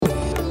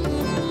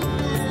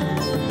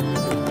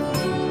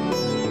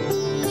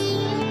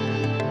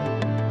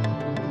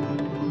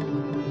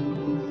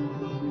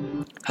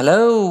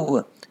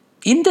Hello.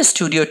 In the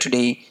studio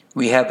today,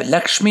 we have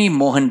Lakshmi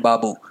Mohan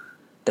Babu,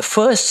 the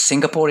first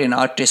Singaporean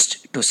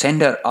artist to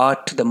send her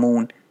art to the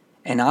moon,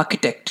 an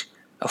architect,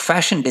 a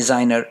fashion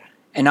designer,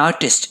 an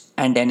artist,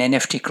 and an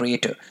NFT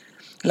creator.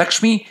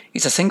 Lakshmi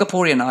is a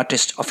Singaporean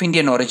artist of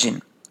Indian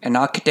origin, an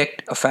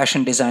architect, a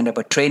fashion designer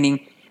by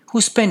training, who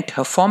spent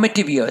her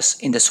formative years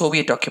in the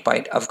Soviet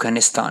occupied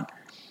Afghanistan.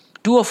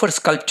 Two of her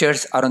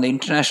sculptures are on the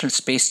International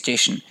Space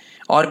Station,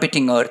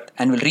 orbiting Earth,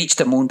 and will reach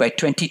the moon by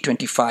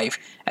 2025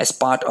 as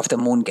part of the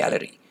Moon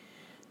Gallery,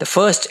 the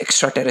first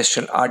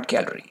extraterrestrial art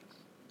gallery.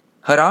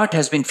 Her art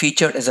has been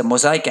featured as a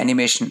mosaic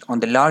animation on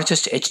the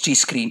largest HD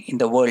screen in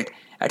the world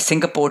at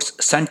Singapore's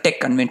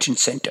Suntec Convention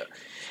Centre,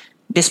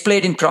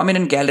 displayed in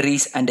prominent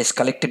galleries and is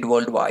collected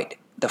worldwide.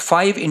 The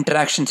five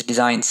interactions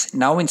designs,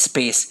 now in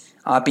space,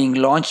 are being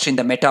launched in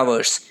the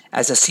metaverse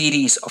as a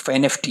series of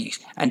NFTs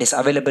and is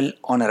available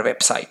on our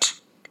website.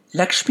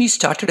 Lakshmi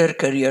started her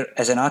career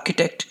as an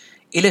architect,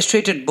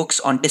 illustrated books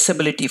on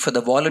disability for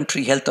the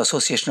Voluntary Health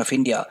Association of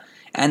India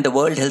and the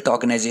World Health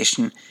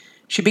Organization.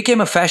 She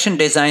became a fashion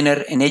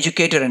designer, an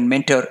educator and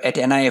mentor at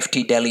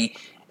NIFT Delhi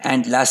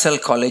and LaSalle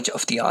College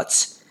of the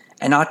Arts.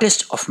 An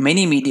artist of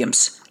many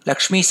mediums,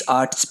 Lakshmi's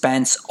art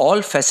spans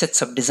all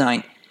facets of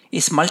design,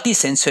 is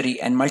multisensory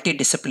and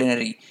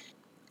multidisciplinary,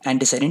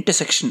 and is an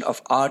intersection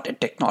of art and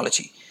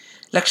technology.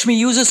 Lakshmi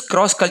uses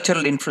cross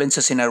cultural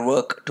influences in her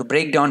work to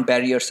break down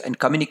barriers and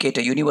communicate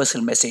a universal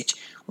message,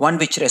 one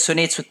which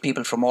resonates with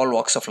people from all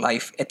walks of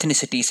life,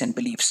 ethnicities, and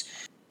beliefs.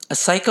 A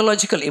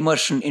psychological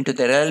immersion into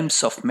the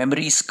realms of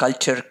memories,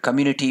 culture,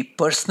 community,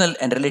 personal,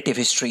 and relative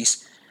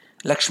histories.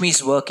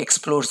 Lakshmi's work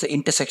explores the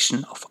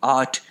intersection of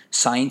art,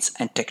 science,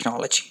 and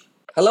technology.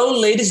 Hello,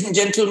 ladies and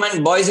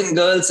gentlemen, boys and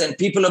girls, and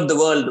people of the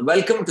world.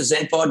 Welcome to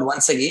ZenPod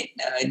once again.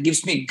 It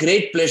gives me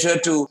great pleasure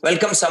to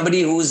welcome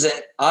somebody who's an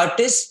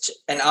artist,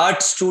 an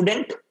art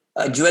student,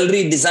 a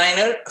jewelry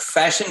designer,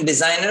 fashion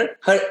designer.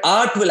 Her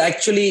art will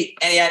actually,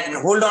 and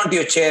hold on to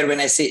your chair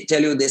when I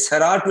tell you this,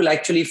 her art will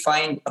actually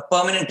find a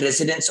permanent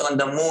residence on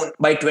the moon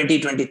by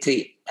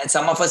 2023. And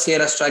some of us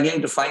here are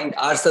struggling to find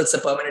ourselves a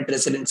permanent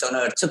residence on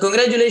Earth. So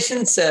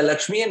congratulations,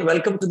 Lakshmi, and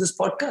welcome to this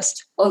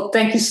podcast. Oh,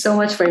 thank you so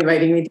much for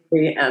inviting me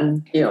today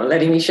and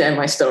letting me share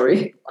my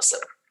story.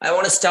 Awesome. I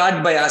want to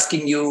start by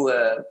asking you,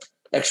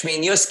 Lakshmi,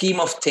 in your scheme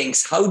of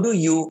things, how do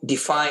you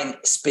define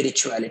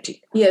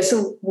spirituality? Yeah,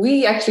 so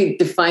we actually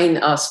define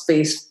our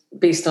space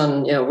based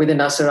on,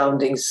 within our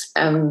surroundings.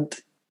 And,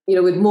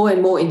 with more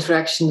and more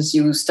interactions,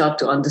 you start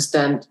to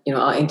understand,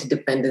 our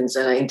interdependence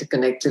and our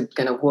interconnected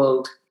kind of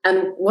world.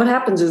 And what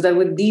happens is that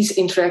with these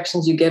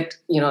interactions, you get,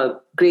 a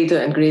greater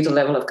and greater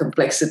level of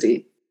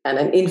complexity and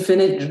an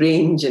infinite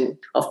range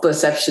of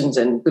perceptions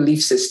and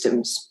belief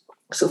systems.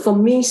 So for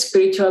me,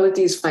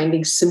 spirituality is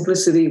finding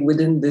simplicity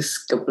within this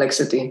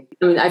complexity.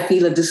 I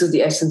feel that this is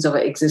the essence of our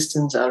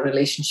existence, our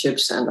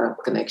relationships, and our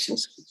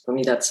connections. For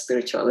me, that's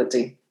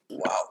spirituality.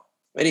 Wow.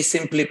 Very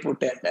simply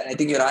put, and I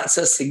think your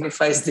answer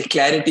signifies the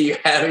clarity you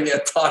have in your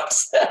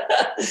thoughts.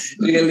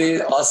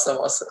 Really awesome.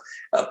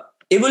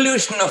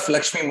 Evolution of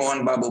Lakshmi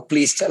Mohan Babu,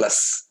 please tell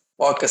us,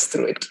 walk us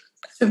through it.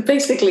 So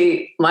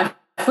basically, my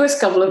first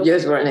couple of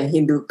years were in a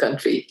Hindu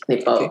country,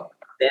 Nepal, okay.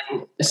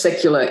 Then a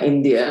secular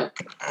India,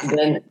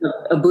 then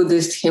a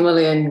Buddhist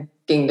Himalayan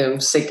kingdom,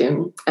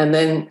 Sikkim, and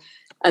then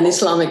an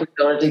Islamic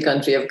majority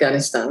country,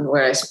 Afghanistan,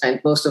 where I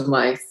spent most of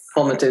my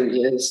formative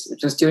years,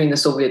 which was during the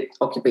Soviet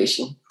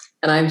occupation.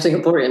 And I'm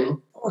Singaporean.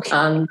 Okay.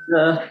 And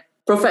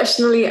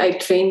professionally, I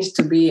trained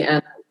to be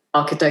an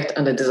architect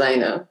and a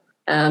designer.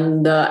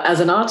 And as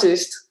an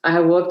artist, I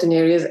have worked in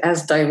areas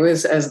as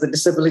diverse as the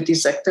disability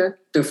sector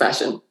to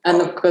fashion.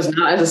 And of course,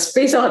 now as a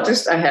space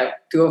artist, I have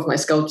two of my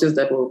sculptures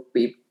that will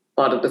be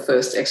part of the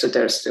first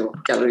extraterrestrial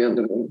gallery on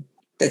the moon.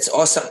 That's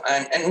awesome.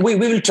 And we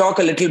will talk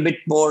a little bit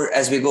more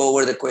as we go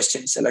over the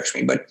questions,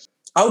 Lakshmi. But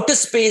outer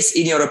space,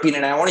 in your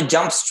opinion, I want to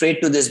jump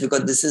straight to this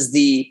because this is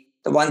the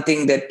one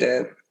thing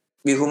that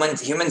we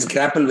humans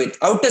grapple with.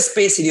 Outer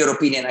space, in your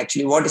opinion,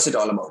 actually, what is it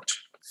all about?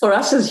 For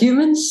us as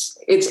humans,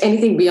 it's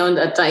anything beyond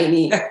a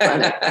tiny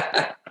planet.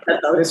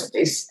 That's outer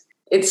space.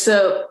 It's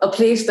a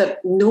place that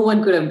no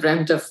one could have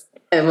dreamt of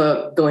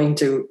ever going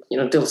to,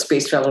 till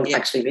space travel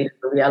actually made it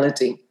a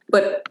reality.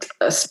 But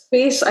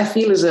space, I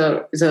feel, is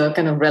a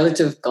kind of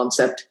relative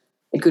concept.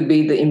 It could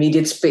be the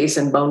immediate space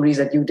and boundaries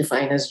that you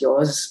define as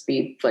yours, be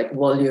it like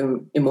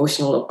volume,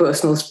 emotional or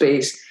personal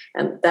space.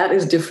 And that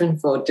is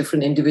different for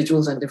different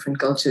individuals and different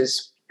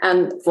cultures.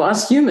 And for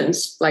us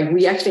humans,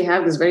 we actually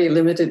have this very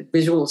limited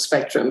visual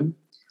spectrum.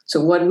 So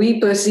what we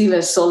perceive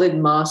as solid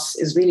mass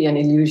is really an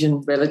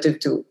illusion relative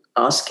to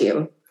our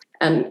scale.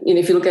 And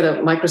if you look at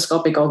a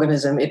microscopic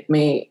organism, it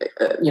may,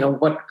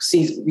 what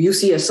you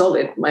see as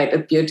solid might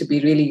appear to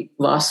be really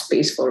vast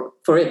space for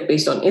it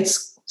based on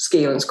its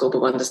scale and scope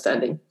of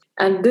understanding.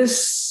 And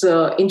this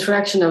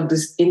interaction of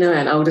this inner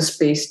and outer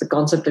space, the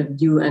concept of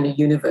you and a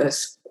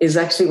universe, is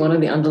actually one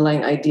of the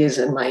underlying ideas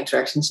in my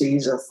interaction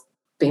series of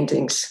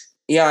paintings.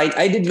 Yeah,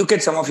 I did look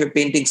at some of your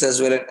paintings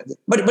as well.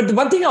 But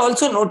one thing I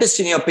also noticed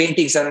in your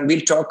paintings, and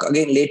we'll talk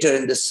again later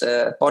in this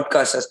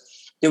podcast, is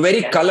They're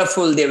very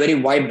colorful, they're very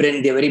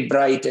vibrant, they're very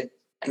bright, and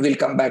we'll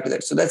come back to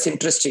that. So that's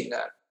interesting.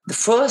 The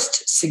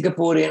first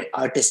Singaporean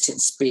artist in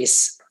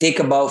space. Take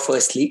a bow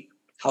firstly.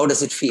 How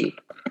does it feel?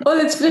 Well,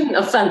 it's been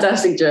a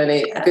fantastic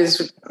journey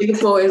because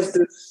Singapore is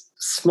this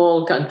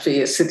small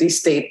country, a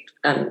city-state,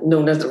 and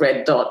known as the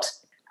Red Dot.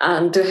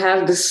 And to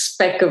have this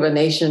speck of a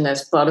nation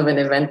as part of an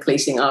event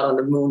placing art on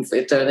the moon for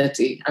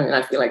eternity, I mean,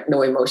 I feel like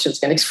no emotions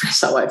can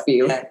express how I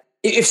feel. Yeah.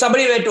 If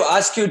somebody were to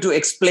ask you to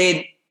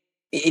explain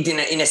it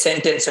in a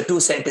sentence or 2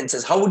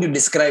 sentences, how would you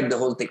describe the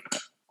whole thing?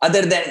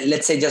 Other than,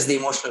 let's say, just the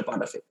emotional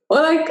part of it.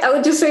 Well, I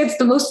would just say it's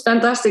the most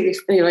fantastic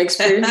experience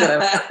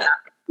that I've had.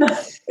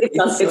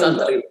 It's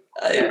unbelievable.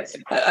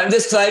 I'm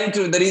just trying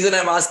to, the reason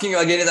I'm asking you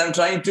again is I'm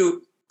trying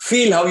to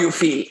feel how you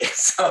feel.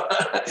 So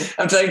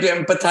I'm trying to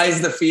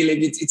empathize the feeling.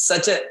 It's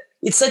such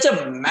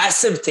a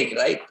massive thing,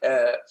 right?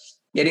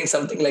 Getting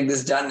something like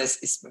this done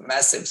is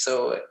massive.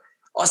 So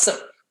awesome.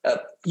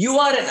 You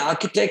are an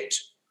architect,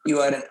 you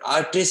are an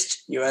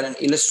artist, you are an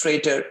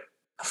illustrator,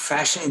 a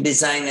fashion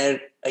designer,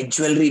 a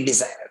jewelry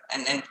designer.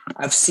 And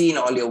I've seen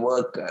all your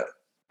work.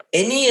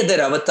 Any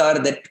other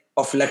avatar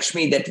of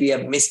Lakshmi that we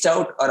have missed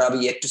out or are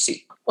we yet to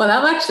see? Well,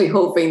 I'm actually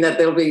hoping that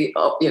there'll be,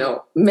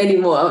 many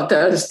more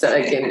avatars that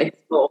I can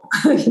explore.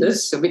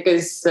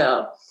 Because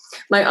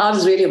my art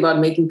is really about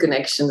making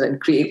connections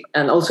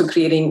and also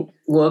creating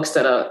works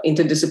that are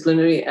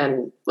interdisciplinary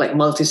and like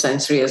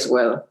multisensory as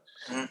well.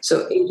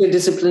 So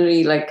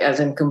interdisciplinary, like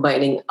as in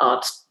combining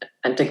art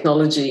and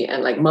technology,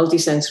 and like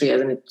multisensory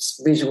as in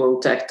it's visual,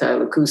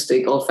 tactile,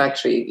 acoustic,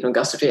 olfactory,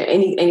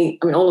 gustatory,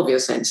 all of your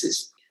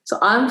senses. So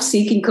I'm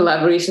seeking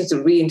collaborations to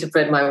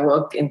reinterpret my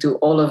work into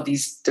all of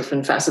these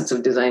different facets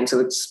of design. So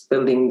it's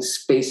buildings,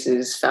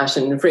 spaces,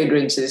 fashion,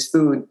 fragrances,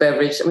 food,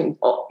 beverage.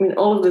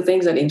 All of the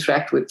things that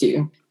interact with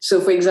you. So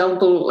for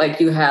example, like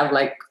you have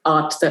like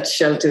art that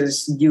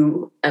shelters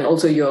you and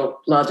also your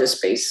larger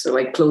space. So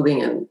like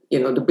clothing and,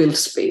 the built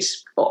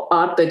space, or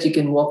art that you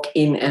can walk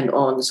in and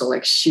on. So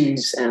like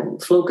shoes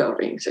and floor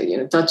coverings,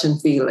 so, touch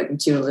and feel like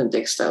materials and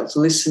textiles,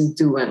 listen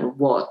to and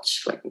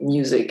watch like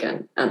music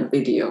and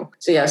video.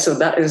 So yeah, so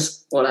that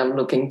is what I'm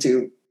looking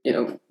to,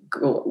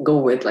 go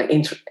with, like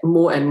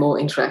more and more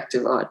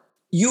interactive art.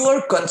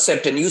 Your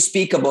concept, and you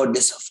speak about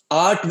this, of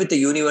art with a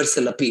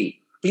universal appeal.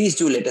 Please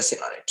do let us in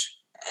on it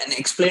and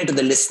explain to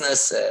the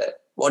listeners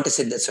what is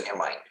it that's on your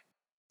mind.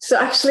 So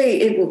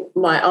actually, in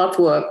my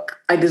artwork,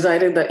 I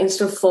decided that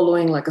instead of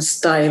following like a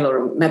style or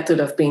a method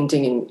of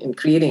painting in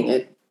creating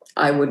it,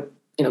 I would,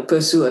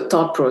 pursue a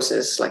thought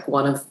process, like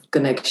one of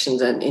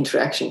connections and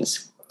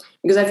interactions.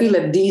 Because I feel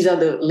that these are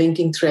the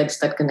linking threads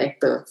that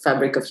connect the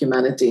fabric of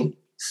humanity.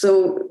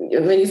 So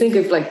when you think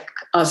of like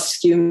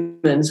us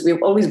humans,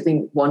 we've always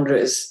been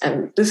wanderers.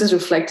 And this is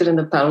reflected in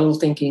the parallel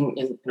thinking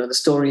in the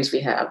stories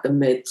we have, the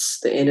myths,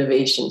 the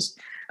innovations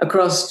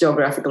across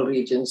geographical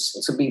regions.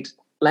 So be it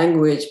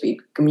language, be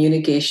it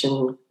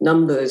communication,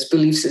 numbers,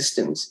 belief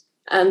systems.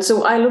 And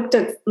so I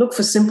look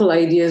for simple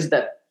ideas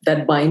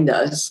that bind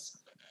us.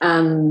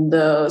 And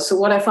so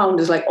what I found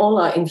is like all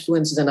our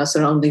influences and our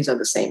surroundings are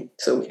the same.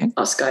 So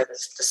our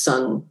skies, the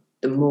sun,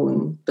 the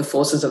moon, the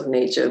forces of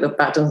nature, the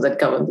patterns that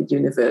govern the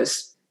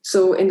universe.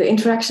 So in the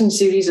interaction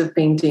series of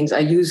paintings, I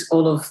use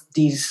all of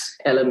these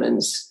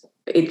elements.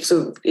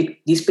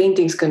 These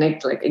paintings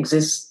connect like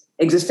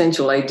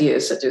existential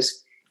ideas such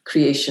as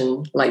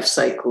creation, life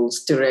cycles,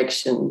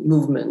 direction,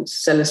 movements,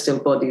 celestial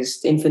bodies,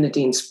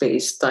 infinity in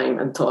space, time,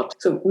 and thought.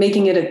 So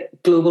making it a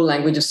global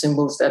language of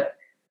symbols that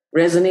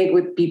resonate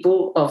with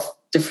people of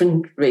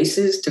different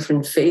races,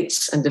 different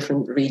faiths, and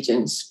different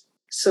regions.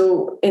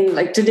 So in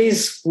like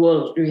today's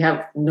world, we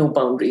have no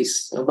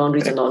boundaries.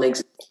 Boundaries are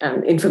non-existent,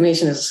 and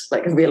information is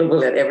like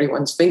available at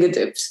everyone's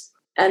fingertips.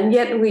 And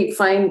yet we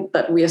find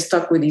that we are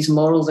stuck with these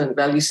morals and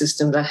value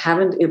systems that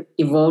haven't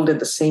evolved at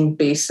the same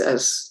pace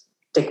as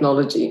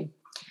technology.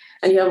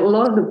 And you have a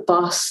lot of the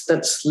past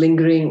that's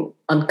lingering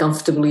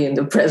uncomfortably in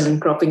the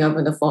present, cropping up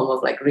in the form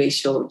of like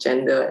racial,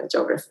 gender, and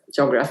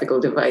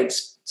geographical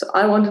divides. So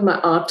I wanted my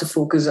art to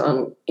focus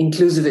on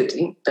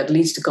inclusivity that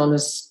leads to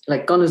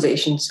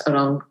conversations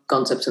around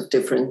concepts of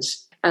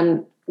difference.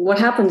 And what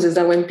happens is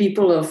that when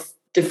people of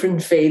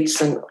different faiths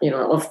and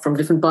from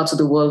different parts of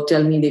the world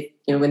tell me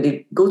when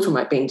they go through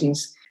my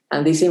paintings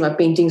and they say my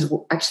paintings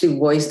actually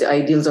voice the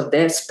ideals of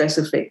their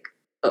specific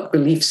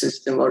belief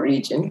system or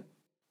region,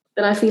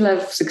 then I feel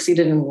I've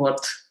succeeded in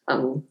what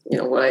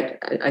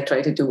I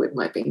try to do with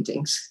my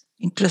paintings.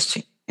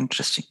 Interesting.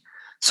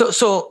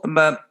 So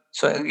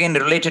again, a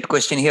related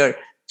question here.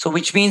 So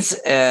which means,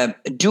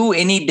 do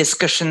any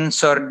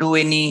discussions or do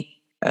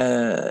any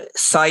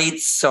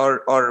sites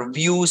or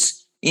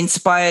views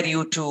inspire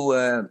you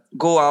to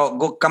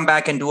come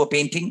back and do a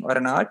painting or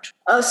an art?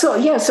 So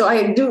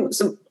I do.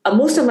 So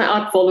most of my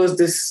art follows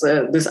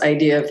this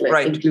idea of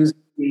like inclusive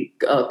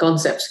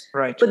concepts.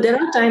 Right. But there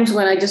are times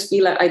when I just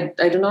feel like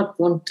I do not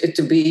want it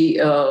to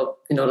be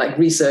like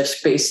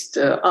research based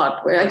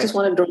art where I just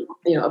want to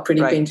draw a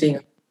pretty painting.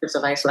 It's a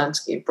nice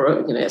landscape,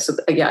 so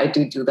I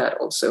do that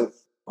also.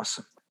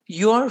 Awesome.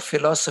 Your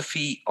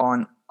philosophy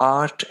on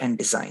art and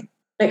design.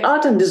 Like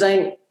art and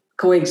design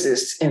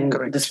coexist in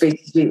Correct. the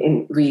spaces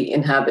we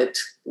inhabit,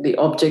 the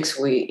objects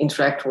we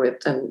interact with,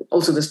 and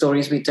also the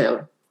stories we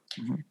tell.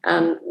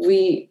 And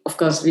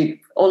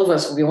all of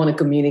us, we want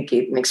to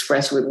communicate and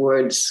express with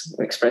words,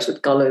 express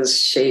with colors,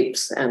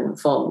 shapes, and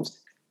forms.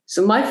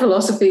 So my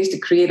philosophy is to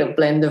create a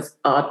blend of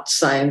art,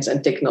 science,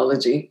 and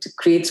technology to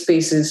create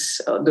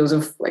spaces, those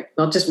of like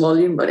not just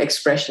volume, but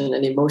expression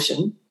and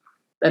emotion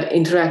that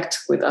interact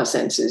with our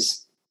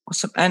senses.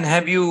 Awesome. And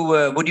have you,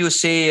 would you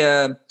say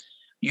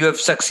you have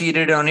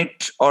succeeded on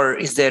it, or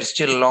is there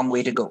still a long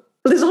way to go?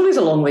 Well, there's always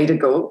a long way to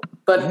go,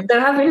 but there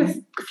have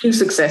been a few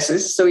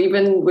successes. So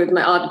even with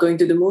my art going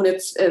to the moon,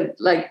 it's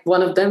like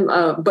one of them,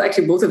 but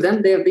actually both of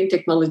them, they have been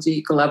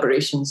technology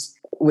collaborations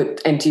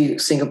with NTU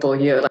Singapore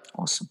here.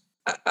 Awesome.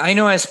 I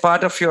know as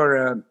part of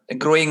your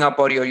growing up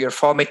or your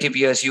formative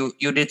years,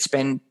 you did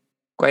spend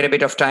quite a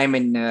bit of time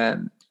in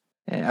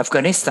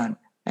Afghanistan,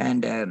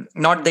 and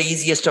not the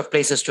easiest of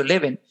places to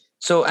live in.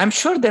 So I'm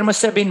sure there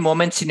must have been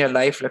moments in your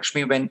life,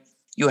 Lakshmi, when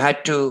you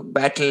had to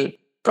battle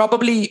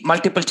probably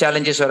multiple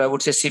challenges, or I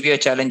would say severe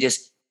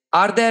challenges.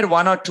 Are there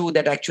one or two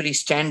that actually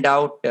stand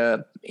out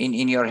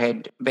in your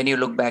head when you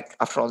look back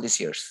after all these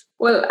years?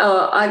 Well,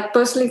 I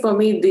personally, for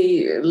me,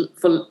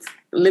 for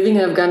living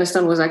in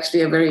Afghanistan was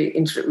actually a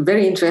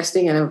very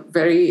interesting and a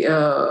very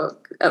a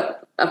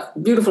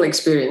beautiful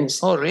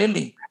experience. Oh,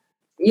 really?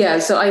 Yeah.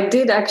 So I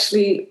did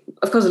actually,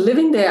 of course,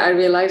 living there, I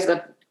realized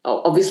that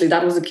obviously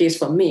that was the case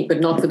for me, but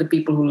not for the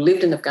people who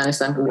lived in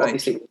Afghanistan, who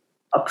obviously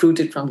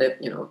uprooted from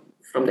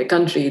their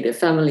country, their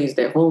families,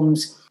 their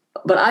homes.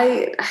 But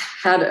I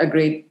had a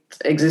great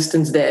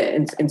existence there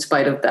in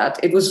spite of that.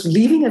 It was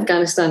leaving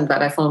Afghanistan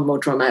that I found more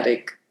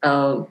traumatic.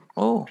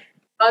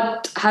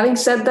 But having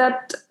said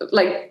that,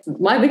 like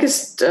my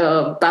biggest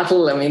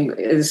battle,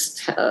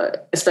 is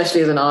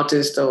especially as an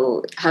artist,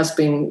 or has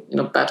been,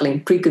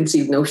 battling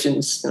preconceived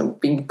notions,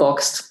 being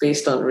boxed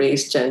based on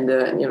race, gender,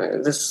 and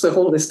there's a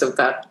whole list of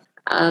that.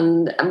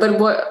 That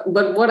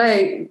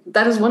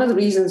is one of the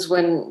reasons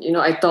when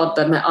I thought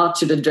that my art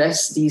should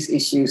address these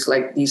issues,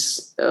 like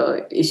these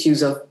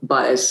issues of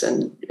bias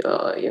and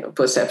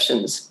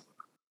perceptions.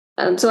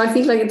 And so I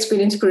feel like it's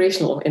been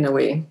inspirational in a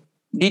way.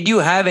 Did you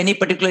have any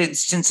particular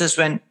instances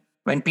when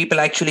people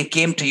actually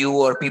came to you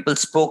or people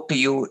spoke to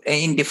you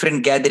in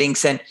different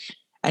gatherings and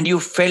you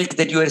felt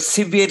that you were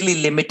severely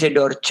limited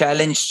or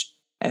challenged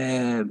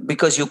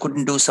because you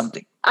couldn't do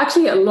something?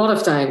 Actually, a lot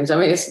of times.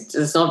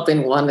 It's not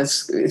been one.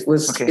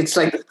 It's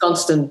like a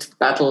constant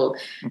battle.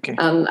 Okay.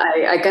 And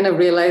I kind of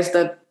realized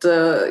that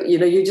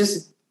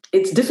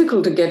it's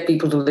difficult to get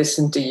people to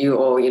listen to you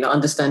or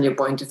understand your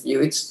point of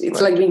view. It's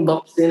like being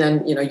boxed in,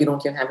 and you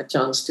don't even have a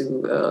chance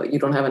to. You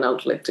don't have an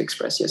outlet to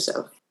express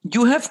yourself.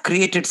 You have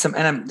created some,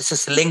 and this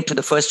is linked to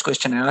the first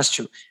question I asked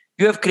you.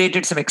 You have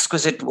created some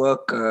exquisite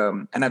work,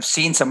 and I've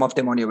seen some of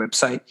them on your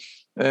website.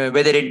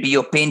 Whether it be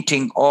your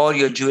painting or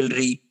your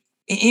jewelry.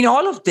 In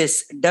all of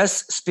this,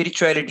 does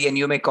spirituality, and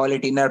you may call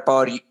it inner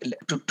power,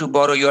 to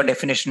borrow your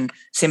definition,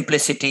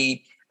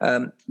 simplicity,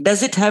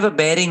 does it have a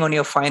bearing on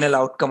your final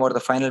outcome or the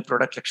final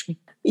product, Lakshmi?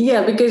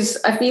 Yeah, because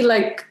I feel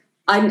like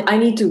I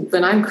need to,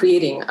 when I'm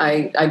creating,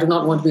 I do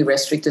not want to be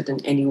restricted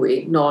in any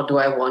way, nor do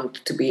I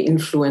want to be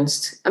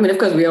influenced. Of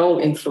course, we are all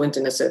influenced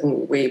in a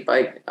certain way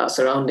by our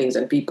surroundings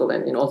and people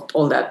and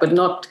all that, but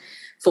not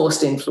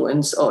forced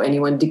influence or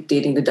anyone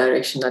dictating the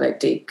direction that I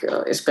take,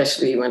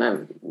 especially when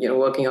I'm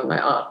working on my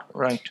art.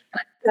 Right.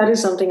 That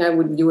is something I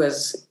would view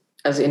as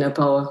inner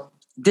power.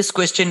 This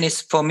question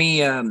is for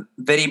me a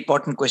very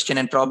important question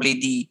and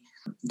probably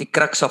the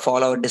crux of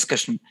all our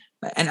discussion.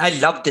 And I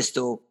love this,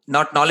 though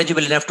not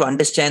knowledgeable enough to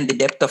understand the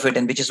depth of it,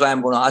 and which is why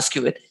I'm going to ask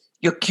you it.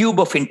 Your cube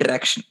of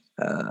interaction,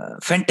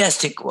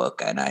 fantastic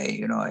work, and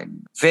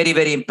I'm very,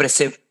 very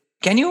impressive.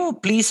 Can you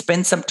please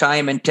spend some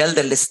time and tell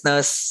the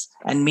listeners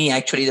and me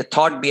actually the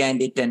thought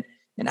behind it and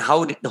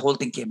how the whole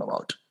thing came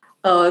about?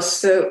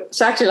 So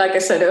actually, like I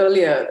said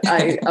earlier,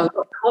 I'm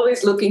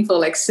always looking for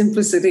like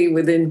simplicity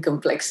within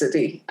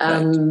complexity,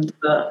 and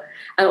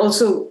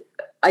also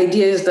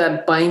ideas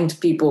that bind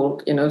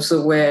people.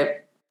 So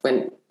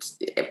when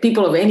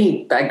people of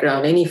any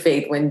background, any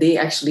faith, when they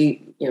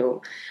actually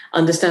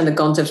understand the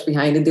concepts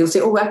behind it, they'll say,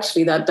 "Oh,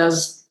 actually, that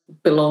does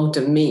belong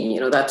to me.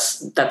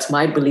 That's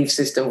my belief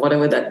system,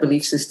 whatever that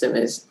belief system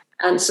is."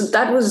 And so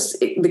that was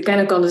the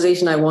kind of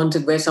conversation I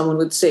wanted, where someone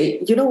would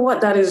say, "You know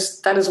what, that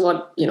is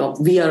what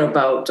we are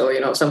about,"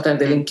 or sometimes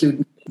they'll include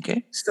me.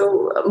 Okay.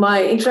 So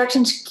my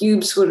interactions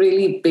cubes were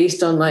really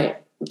based on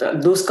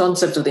those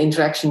concepts of the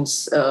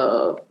interactions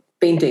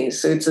paintings.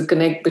 So it's a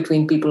connect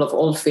between people of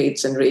all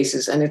faiths and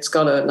races, and it's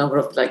got a number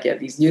of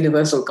these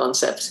universal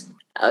concepts.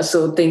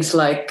 So things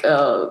like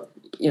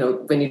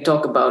when you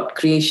talk about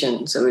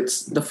creation, so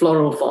it's the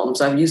floral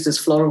forms. I've used this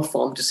floral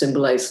form to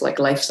symbolize like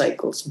life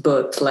cycles,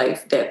 birth,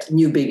 life, death,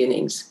 new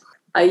beginnings.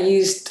 I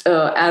used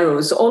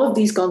arrows. So all of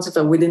these concepts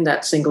are within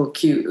that single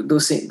cube,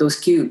 those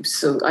cubes.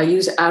 So I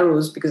use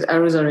arrows because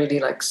arrows are really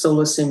like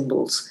solar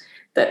symbols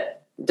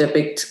that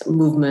depict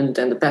movement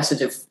and the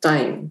passage of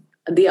time.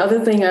 The other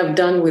thing I've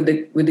done with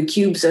the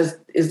cubes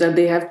is that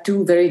they have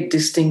two very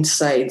distinct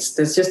sides.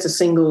 There's just a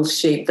single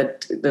shape,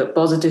 that the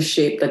positive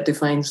shape that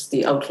defines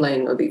the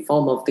outline or the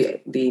form of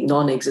the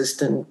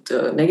non-existent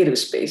negative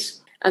space.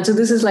 And so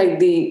this is like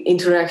the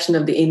interaction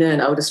of the inner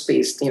and outer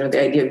space, the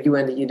idea of you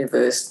and the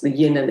universe, the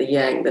yin and the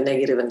yang, the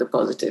negative and the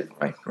positive.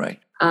 Right.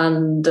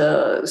 And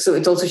so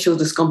it also shows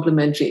this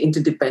complementary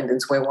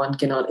interdependence where one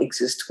cannot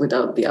exist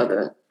without the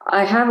other.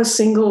 I have a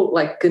single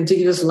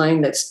contiguous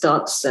line that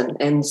starts and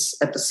ends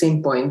at the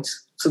same point.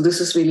 So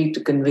this is really to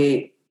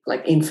convey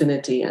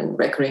infinity and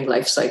recurring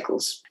life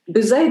cycles.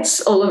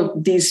 Besides all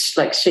of these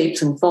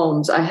shapes and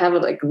forms, I have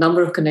a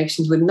number of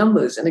connections with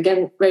numbers. And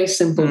again, very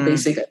simple,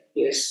 basic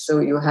ideas. So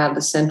you have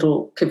the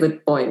central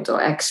pivot point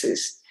or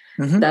axis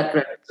that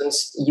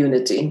represents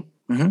unity.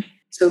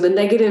 So the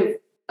negative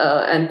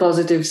and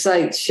positive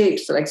side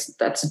shapes,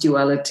 that's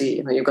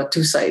duality. You've got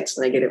two sides,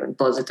 negative and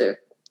positive.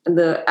 And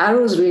the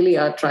arrows really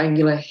are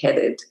triangular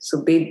headed.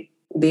 So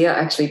they are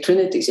actually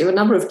trinities. You have a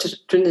number of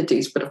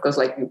trinities, but of course,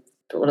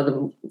 one of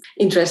the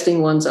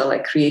interesting ones are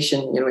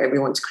creation.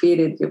 Everyone's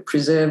created, you're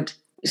preserved,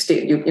 you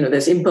stay.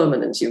 There's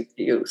impermanence.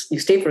 You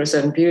stay for a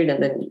certain period,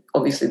 and then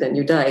obviously then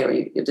you die or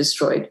you're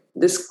destroyed.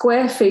 The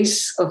square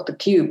face of the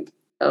cube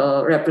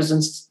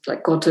represents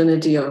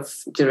quaternity of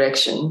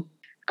direction,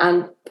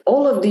 and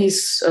all of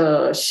these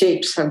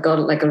shapes have got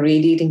a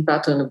radiating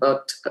pattern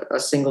about a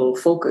single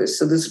focus.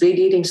 So this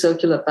radiating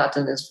circular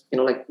pattern is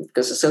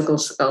because the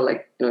circles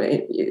are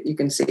you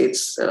can say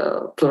it's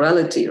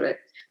plurality, right?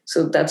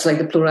 So that's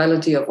the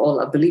plurality of all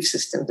our belief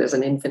systems. There's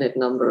an infinite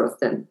number of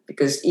them,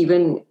 because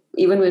even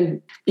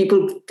when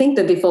people think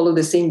that they follow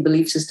the same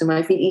belief system,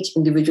 I feel each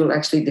individual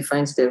actually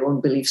defines their own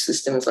belief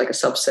system as a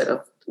subset of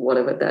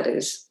whatever that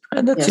is.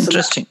 And that's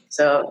interesting.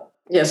 So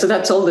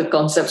that's all the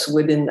concepts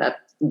within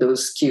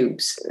those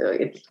cubes.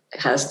 It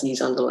has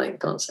these underlying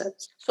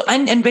concepts. So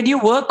and when you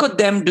work with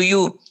them, do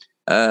you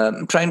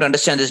trying to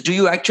understand this? Do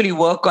you actually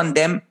work on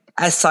them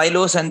as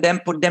silos and then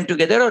put them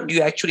together, or do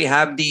you actually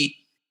have the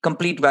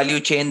complete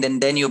value chain,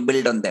 then you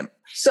build on them?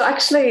 So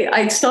actually,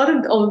 I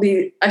started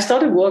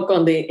work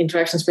on the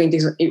interactions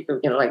paintings,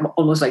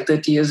 almost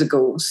 30 years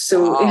ago.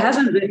 So It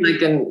hasn't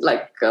been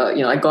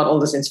I got all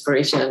this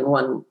inspiration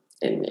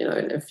in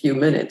a few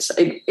minutes.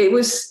 It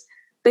was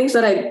things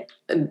that I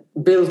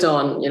built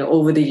on,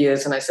 over the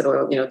years, and I said,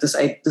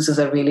 this is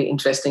a really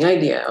interesting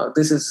idea, or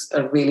this is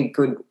a really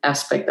good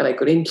aspect that I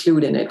could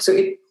include in it. So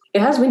it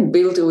has been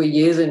built over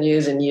years and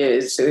years and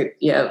years. So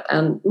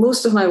and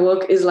most of my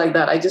work is like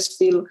that. I just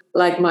feel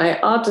like my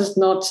art is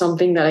not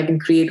something that I can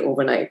create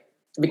overnight,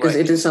 because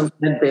it is something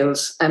that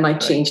builds. I might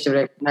change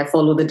direction. I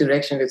follow the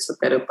direction. It's the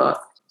better path.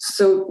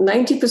 So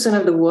 90%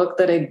 of the work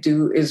that I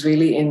do is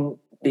really in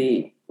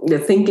the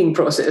thinking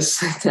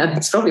process. And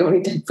it's probably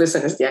only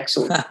 10% is the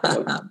actual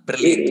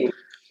Brilliant.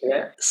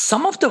 Yeah.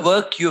 Some of the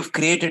work you've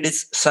created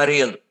is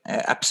surreal.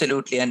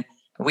 Absolutely. And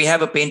we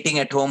have a painting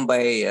at home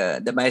by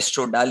the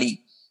maestro Dali.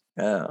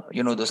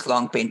 Those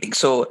long paintings.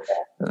 So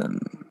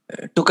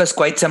it took us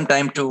quite some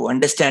time to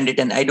understand it,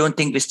 and I don't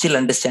think we still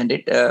understand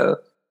it,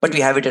 but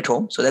we have it at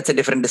home. So that's a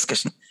different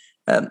discussion.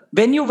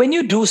 When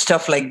you do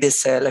stuff like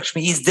this,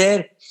 Lakshmi, is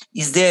there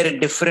a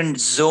different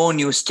zone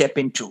you step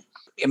into?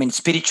 I mean,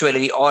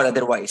 spiritually or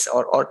otherwise,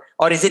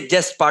 or is it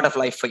just part of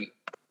life for you?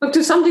 Well,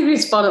 to some degree,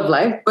 it's part of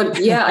life. But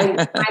yeah, I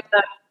find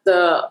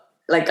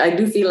that I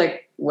do feel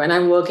like when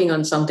I'm working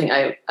on something,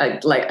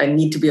 I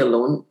need to be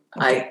alone.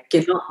 Okay. I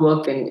cannot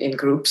work in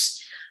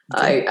groups.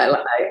 Okay.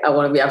 I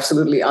want to be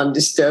absolutely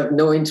undisturbed,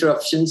 no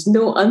interruptions,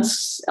 no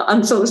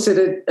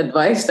unsolicited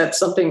advice. That's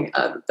something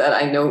that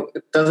I know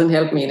doesn't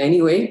help me in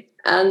any way.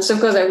 And so, of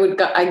course,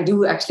 I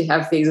do actually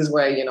have phases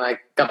where I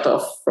cut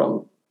off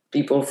from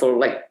people for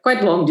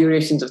quite long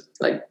durations of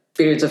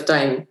periods of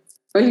time.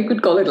 Well, you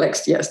could call it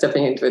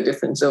stepping into a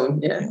different zone.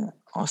 Yeah.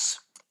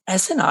 Awesome.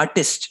 As an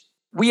artist,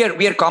 we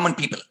are common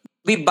people.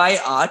 We buy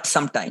art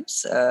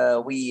sometimes.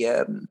 We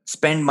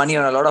spend money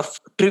on a lot of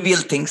trivial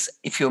things,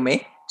 if you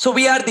may. So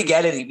we are the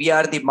gallery. We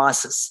are the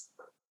masses.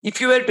 If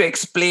you were to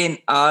explain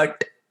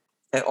art,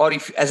 or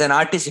if as an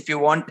artist, if you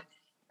want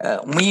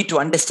me to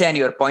understand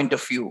your point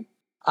of view,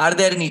 are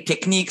there any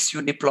techniques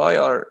you deploy,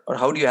 or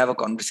how do you have a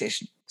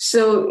conversation?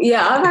 So,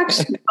 I've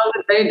actually found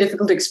it very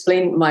difficult to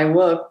explain my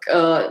work.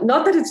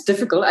 Not that it's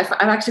difficult. I've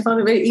actually found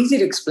it very easy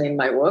to explain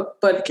my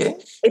work, but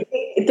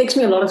it takes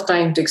me a lot of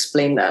time to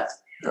explain that.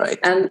 Right.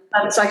 And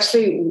that's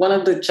actually one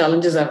of the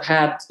challenges I've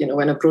had,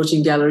 when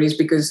approaching galleries,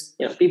 because,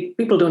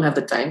 people don't have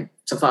the time.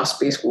 It's a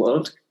fast-paced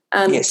world.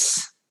 And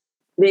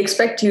they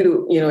expect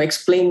you to,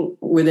 explain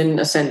within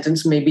a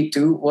sentence, maybe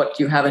two, what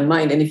you have in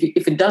mind. And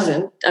if it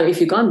doesn't,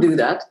 if you can't do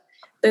that,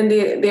 then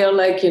they are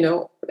like,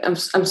 I'm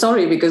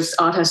sorry, because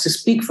art has to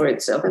speak for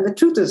itself. And the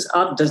truth is,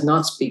 art does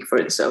not speak for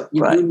itself.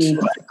 You do need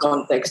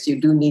context. You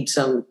do need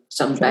some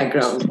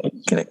background.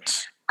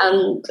 Correct.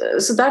 And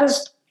so that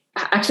has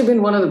actually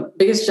been one of the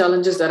biggest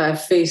challenges that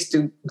I've faced,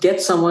 to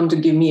get someone to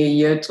give me a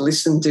ear to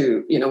listen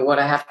to, what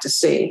I have to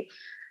say.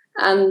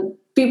 And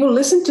people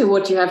listen to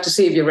what you have to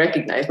say if you're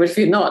recognized. But if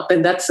you're not,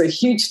 then that's a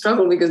huge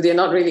struggle, because they're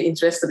not really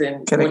interested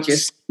in what you're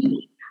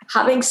saying.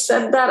 Having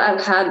said that,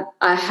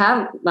 I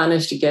have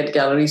managed to get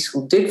galleries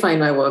who did find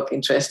my work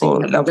interesting. Oh,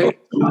 lovely.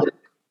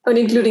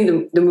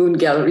 Including the Moon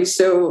Gallery.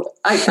 So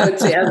I would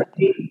say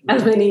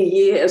as many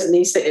years as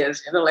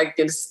naysayers,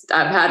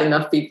 I've had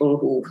enough people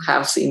who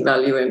have seen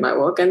value in my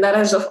work, and that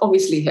has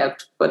obviously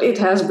helped. But it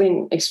has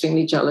been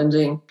extremely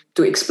challenging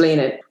to explain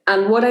it.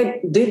 And what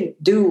I did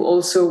do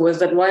also was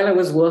that while I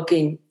was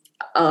working,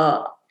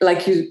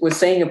 like you were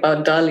saying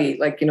about Dali,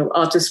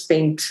 artists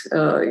paint,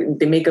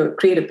 they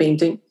create a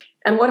painting.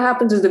 And what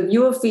happens is the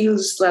viewer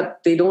feels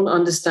that they don't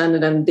understand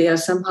it and they are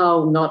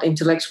somehow not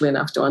intellectual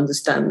enough to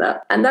understand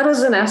that. And that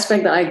was an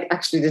aspect that I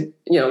actually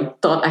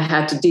thought I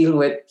had to deal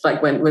with,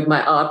 with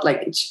my art.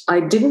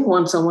 I didn't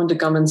want someone to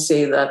come and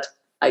say that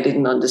I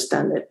didn't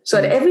understand it. So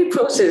at every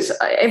process,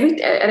 at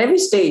every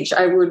stage,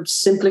 I would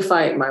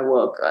simplify my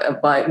work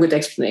with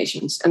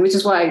explanations, and which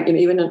is why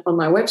even on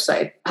my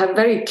website, I have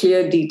very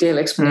clear, detailed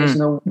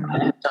explanation of why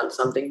I have done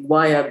something,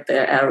 why are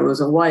there arrows,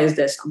 or why is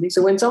there something.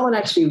 So when someone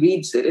actually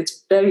reads it,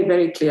 it's very,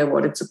 very clear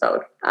what it's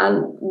about.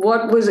 And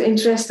what was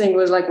interesting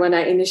was when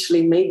I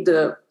initially made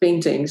the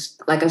paintings,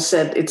 like I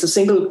said, it's a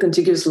single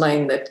contiguous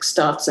line that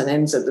starts and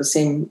ends at the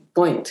same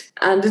point.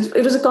 And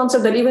it was a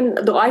concept that even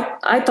though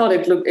I thought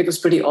it was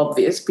pretty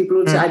obvious, people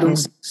would say, I don't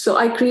see. So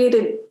I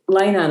created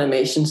line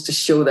animations to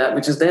show that,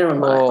 which is there on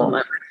my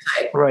website.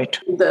 Right.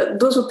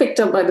 Those were picked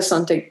up by the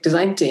Suntec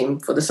design team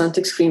for the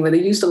Suntec screen, where they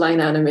used the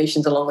line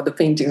animations along with the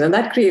paintings. And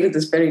that created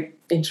this very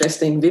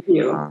interesting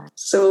video. Wow.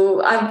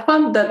 So I've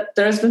found that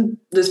there has been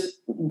this,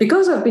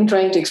 because I've been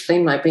trying to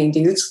explain my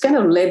paintings, it's kind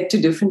of led to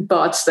different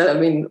parts that have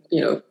been,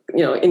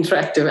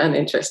 interactive and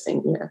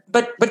interesting. Yeah.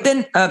 But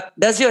then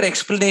does your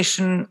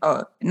explanation,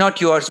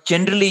 not yours,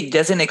 generally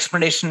does an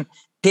explanation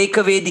take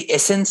away the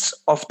essence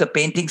of the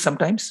painting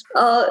sometimes?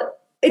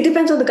 It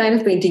depends on the kind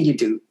of painting you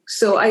do.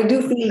 So I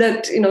do feel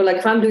that,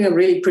 if I'm doing a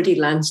really pretty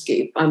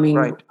landscape,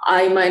 right.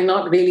 I might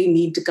not really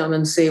need to come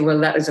and say, well,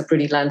 that is a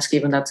pretty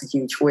landscape and that's a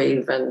huge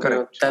wave and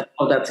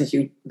that's a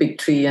huge big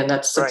tree and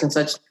that's such and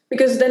such.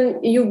 Because then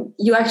you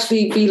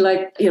actually feel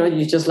like,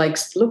 you just like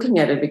looking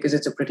at it because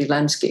it's a pretty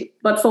landscape.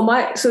 But so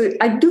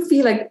I do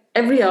feel like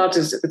every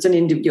artist, as an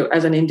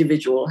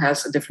individual,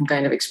 has a different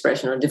kind of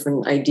expression or a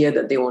different idea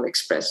that they want to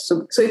express.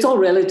 So it's all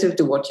relative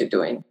to what you're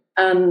doing.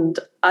 And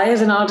I,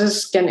 as an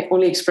artist, can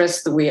only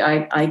express the way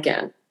I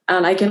can.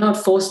 And I cannot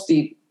force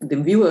the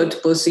viewer to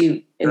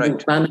perceive in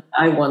the manner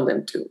I want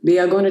them to. They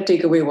are going to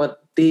take away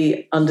what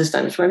they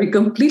understand, which might be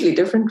completely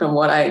different from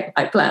what I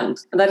planned.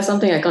 And that is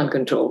something I can't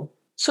control.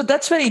 So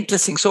that's very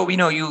interesting. So,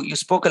 you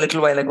spoke a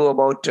little while ago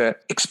about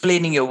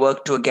explaining your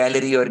work to a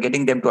gallery or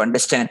getting them to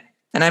understand.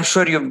 And I'm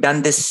sure you've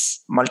done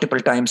this multiple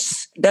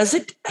times. Has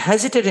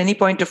it at any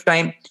point of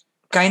time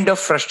kind of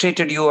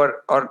frustrated you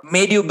or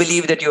made you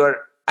believe that you are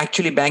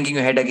actually banging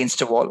your head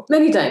against a wall?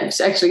 Many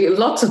times, actually.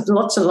 Lots and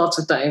lots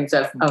of times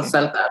I've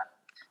felt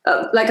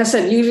that. Like I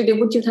said, usually they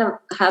wouldn't have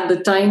had the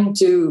time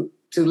to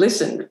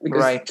listen,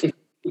 because if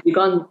you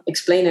can't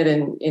explain it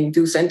in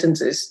 2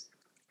 sentences,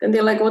 then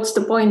they're like, what's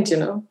the point,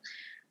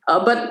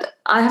 But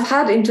I have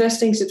had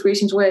interesting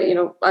situations where,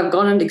 I've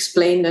gone and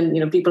explained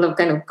and, people have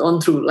kind of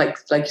gone through, like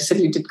you said,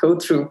 you did go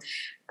through.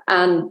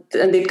 And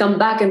they'd come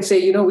back and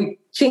say, we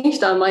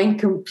changed our mind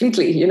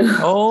completely,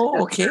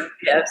 Oh, okay.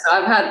 Yeah, so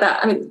I've had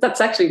that. I mean,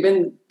 that's actually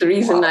been the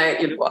reason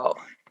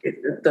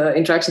the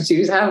interaction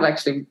series have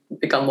actually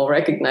become more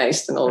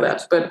recognized and all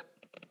that. But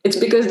it's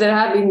because there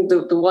have been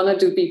the 1 or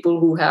 2 people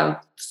who have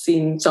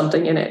seen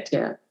something in it.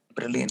 Yeah.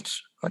 Brilliant.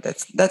 Oh,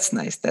 that's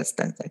nice. That's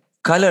nice.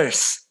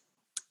 Colors.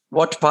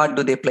 What part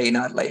do they play in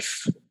our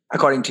life,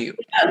 according to you?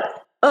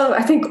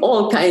 I think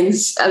all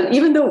kinds.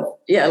 Even though,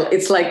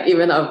 it's like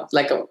even a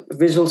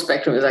visual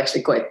spectrum is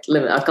actually quite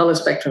limited. Our color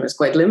spectrum is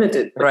quite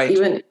limited. But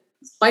even in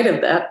spite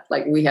of that,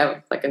 we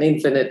have an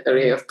infinite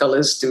array of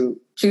colors to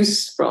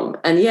choose from.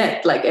 And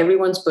yet,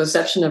 everyone's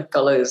perception of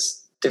color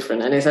is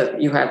different.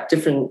 And you have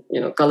different,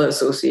 color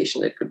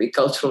association. It could be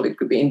cultural. It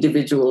could be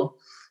individual.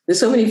 There's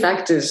so many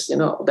factors,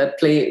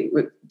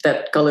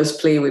 that colors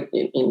play with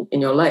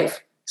in your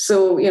life.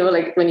 So,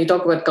 when you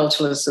talk about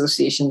cultural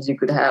associations, you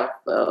could have,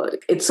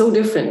 it's so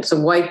different. So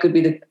white could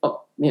be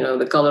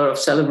the color of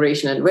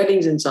celebration and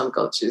weddings in some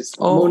cultures.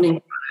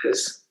 Mourning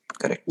colors.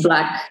 Correct.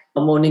 Black,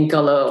 a mourning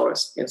color, or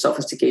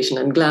sophistication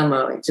and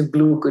glamour. So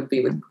blue could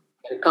be with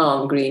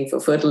calm, green for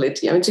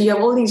fertility. I mean, so you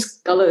have all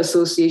these color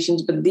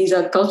associations, but these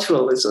are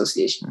cultural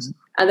associations. Mm-hmm.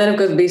 And then, of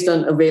course, based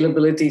on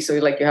availability. So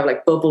you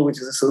have purple,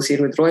 which is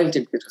associated with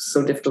royalty because it's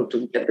so difficult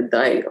to get the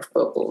dye of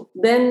purple.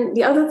 Then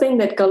the other thing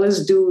that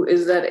colors do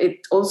is that it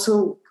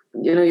also,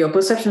 your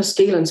perception of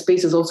scale and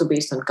space is also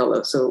based on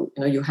color. So,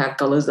 you have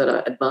colors that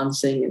are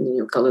advancing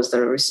and colors that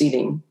are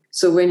receding.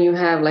 So when you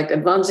have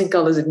advancing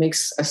colors, it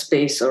makes a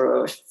space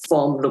or a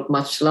form look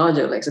much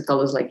larger, so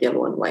colors like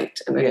yellow and white.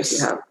 And then if you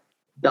have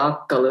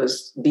dark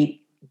colors,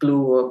 deep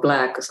blue or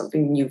black or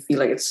something, you feel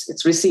like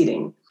it's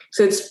receding.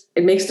 So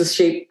it makes the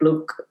shape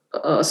look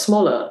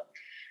smaller.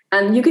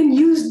 And you can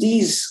use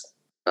these,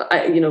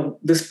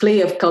 this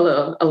play of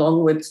color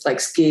along with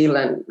scale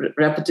and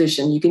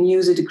repetition. You can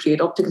use it to create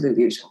optical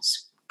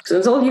illusions. So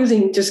it's all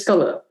using just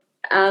color.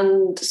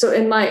 And so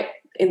in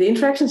the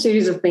interaction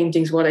series of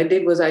paintings, what I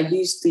did was I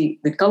used the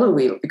color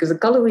wheel, because the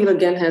color wheel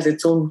again has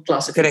its own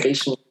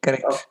classification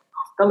Correct. of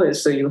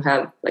colors. So you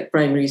have like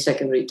primary,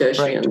 secondary,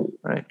 tertiary, and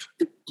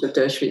the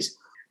tertiaries.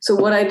 So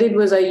what I did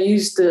was I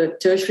used the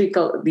tertiary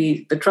color,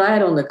 the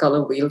triad on the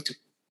color wheel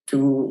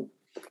to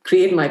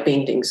create my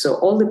paintings. So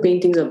all the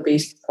paintings are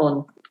based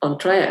on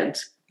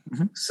triads.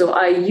 Mm-hmm. So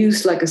I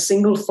used like a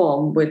single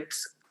form with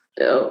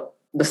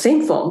the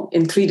same form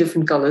in 3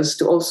 different colors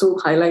to also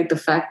highlight the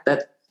fact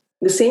that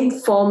the same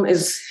form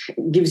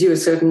gives you a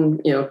certain,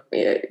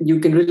 you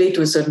can relate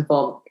to a certain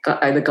form,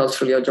 either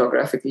culturally or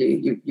geographically.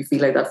 You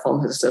feel like that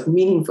form has a certain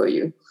meaning for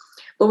you.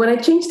 But when I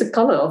change the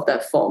color of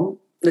that form,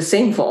 the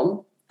same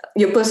form,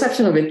 your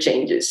perception of it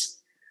changes.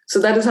 So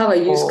that is how I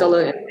use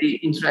color in the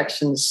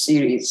interaction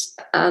series.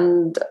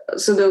 And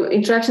so the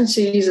interaction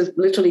series has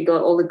literally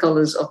got all the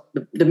colors of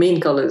the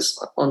main colors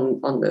on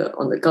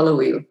the color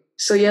wheel.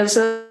 So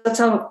so that's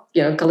how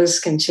colors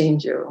can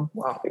change your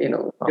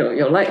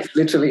life,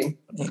 literally.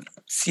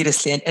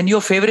 Seriously, and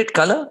your favorite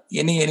color?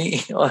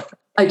 Any? Or?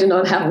 I do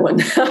not have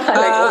one.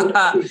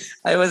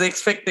 I was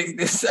expecting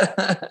this. Is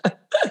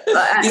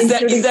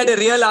that a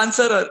real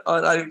answer,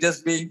 or are you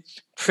just being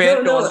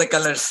fair to all the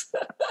colors?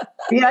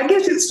 Yeah, I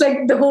guess it's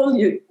like the whole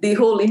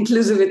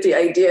inclusivity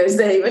idea is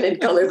there even in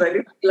colors. I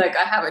do feel like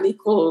I have an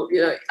equal,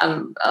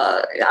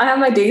 I have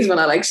my days when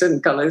I like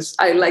certain colors.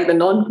 I like the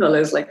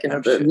non-colors, like,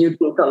 the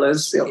neutral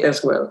colors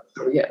as well.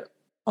 So, yeah.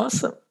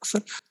 Awesome.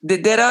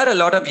 There are a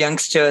lot of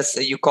youngsters,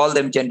 you call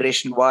them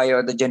Generation Y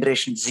or the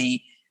Generation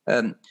Z,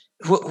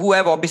 who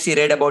have obviously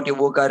read about your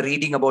work, are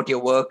reading about your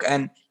work,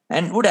 and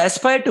would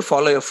aspire to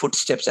follow your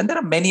footsteps. And there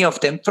are many of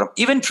them,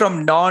 even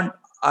from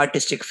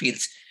non-artistic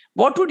fields.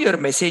 What would your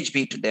message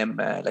be to them,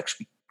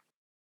 Lakshmi,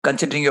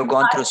 considering you've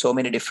gone through so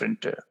many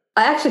different...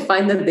 I actually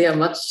find that they are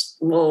much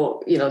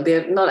more,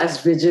 they're not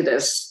as rigid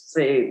as,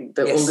 say,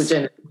 the older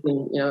generation,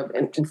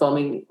 in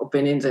informing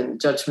opinions and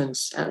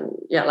judgments. And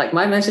like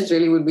my message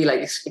really would be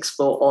like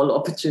explore all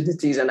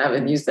opportunities and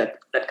avenues that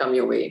come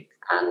your way.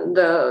 And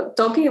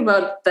talking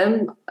about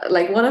them,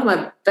 like one of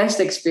my best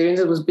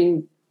experiences was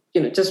being,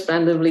 just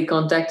randomly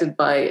contacted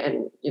by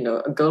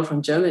a girl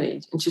from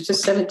Germany, and she's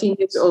just 17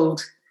 years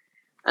old.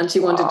 And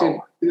she wanted to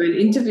do an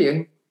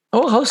interview.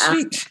 Oh, how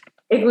sweet.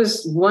 It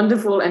was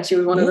wonderful. And she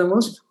was one of the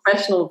most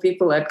professional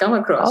people I'd come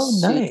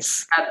across. Oh,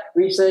 nice. She had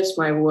researched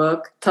my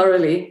work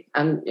thoroughly.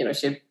 And,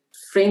 she had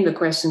framed the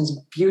questions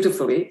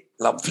beautifully.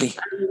 Lovely.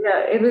 And,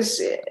 it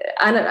was...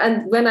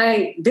 And when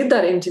I did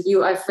that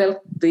interview, I felt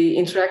the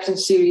interaction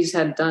series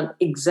had done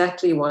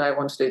exactly what I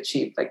wanted to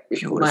achieve. Like,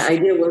 my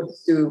idea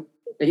was to,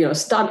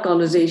 start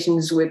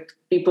conversations with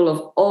people of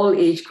all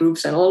age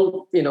groups and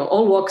all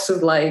walks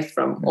of life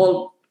from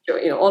all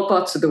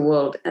parts of the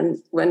world. And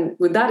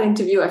with that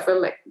interview, I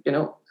felt like,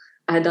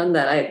 I had done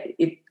that. I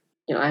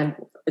had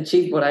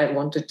achieved what I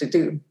wanted to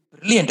do.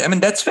 Brilliant. I mean,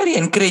 that's very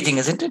encouraging,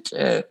 isn't it?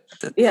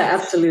 Yeah,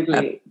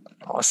 absolutely.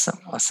 Awesome.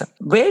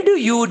 Where do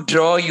you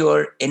draw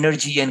your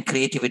energy and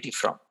creativity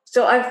from?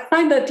 So I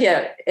find that,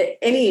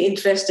 any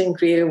interesting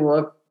creative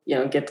work,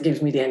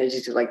 gives me the energy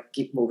to like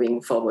keep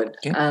moving forward.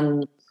 Yeah.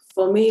 And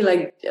for me,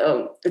 like,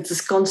 it's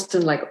this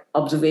constant like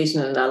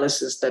observation and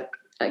analysis that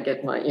I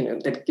get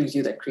that gives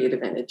you that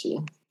creative energy.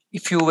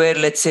 If you were,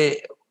 let's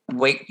say,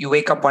 you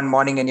wake up one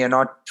morning and you're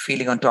not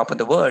feeling on top of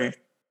the world,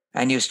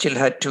 and you still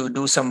had to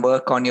do some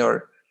work on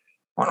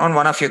on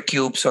one of your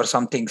cubes or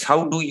some things,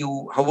 how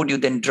would you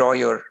then draw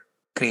your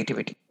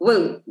creativity?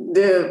 Well,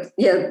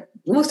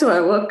 most of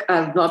my work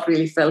I've not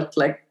really felt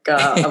like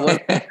I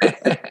work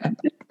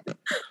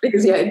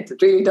because it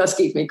really does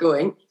keep me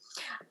going.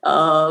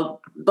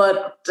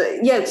 But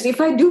if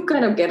I do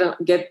kind of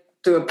get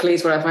to a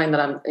place where I find that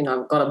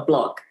I've got a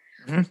block,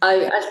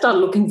 I start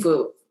looking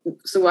for.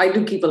 So I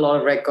do keep a lot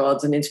of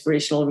records and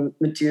inspirational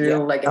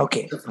material, like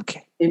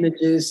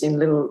images in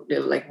little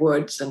like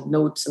words and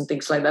notes and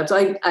things like that. So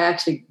I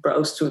actually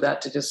browse through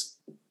that to just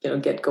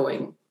get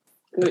going,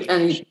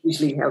 and it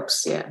usually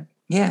helps.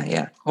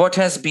 Yeah. What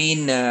has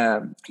been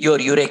your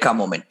eureka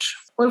moment?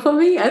 Well, for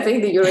me, I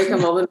think the eureka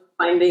moment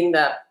finding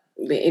that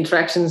the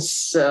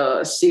interactions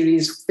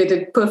series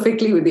fitted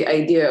perfectly with the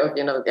idea of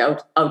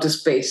the outer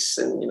space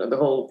and the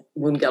whole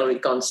moon gallery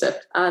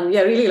concept, and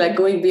really like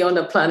going beyond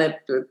a planet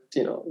with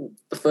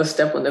the first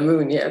step on the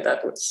moon.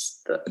 That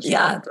was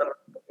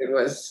it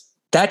was.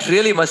 That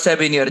really must have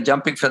been your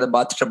jumping from the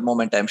bathtub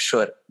moment, I'm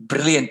sure.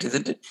 Brilliant,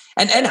 isn't it?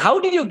 And how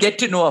did you get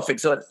to know of it?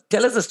 So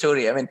tell us the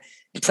story. I mean,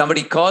 did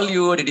somebody call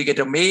you, or did you get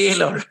a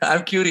mail, or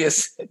I'm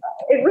curious.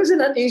 It was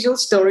an unusual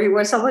story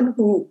where someone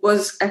who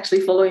was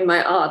actually following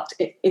my art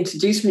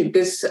introduced me,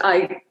 because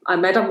I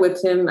met up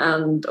with him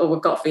and over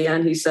coffee,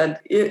 and he said,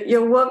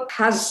 your work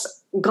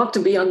has got to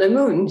be on the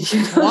moon.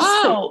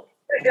 Wow.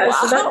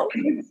 So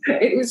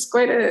it was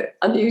quite an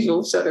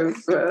unusual sort of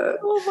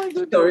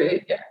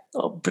story. Yeah.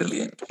 Oh,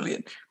 brilliant.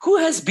 Who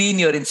has been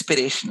your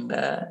inspiration,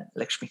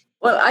 Lakshmi?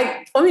 Well,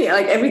 for me,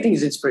 like everything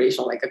is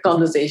inspirational. Like a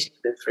conversation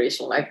is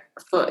inspirational. Like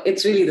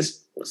it's really the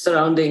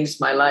surroundings,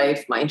 my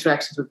life, my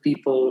interactions with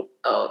people,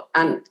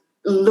 and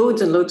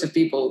loads and loads of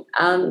people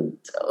and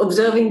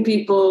observing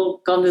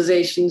people,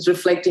 conversations,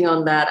 reflecting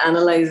on that,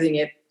 analyzing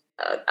it.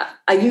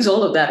 I use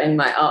all of that in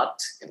my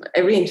art.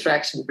 Every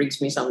interaction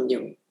brings me some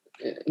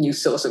new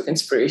source of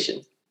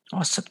inspiration.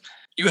 Awesome.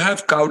 You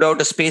have carved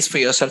out a space for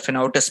yourself in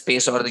outer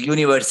space, or the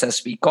universe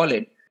as we call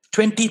it.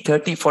 20,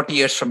 30, 40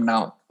 years from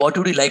now, what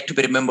would you like to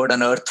be remembered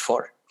on Earth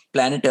for?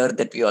 Planet Earth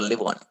that we all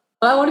live on.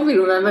 Well, I want to be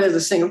remembered as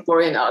a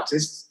Singaporean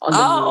artist on the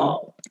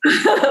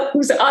moon,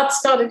 whose art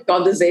started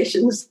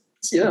conversations,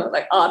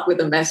 like art with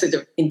a message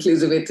of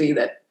inclusivity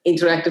that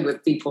interacted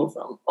with people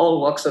from all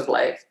walks of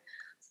life,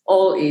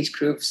 all age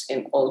groups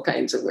in all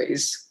kinds of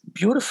ways.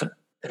 Beautiful.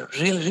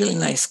 Really, really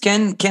nice.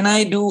 Can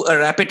I do a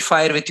rapid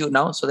fire with you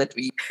now so that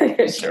we...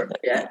 Sure,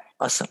 yeah.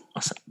 Awesome.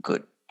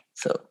 Good.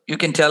 So you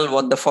can tell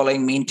what the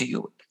following mean to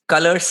you.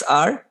 Colors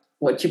are?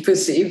 What you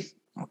perceive.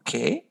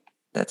 Okay.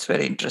 That's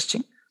very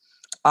interesting.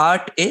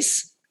 Art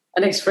is?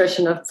 An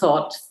expression of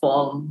thought,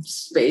 form,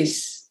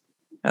 space.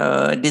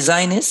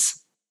 Design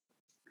is?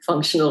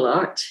 Functional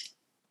art.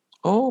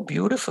 Oh,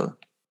 beautiful.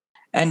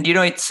 And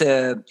it's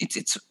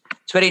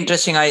very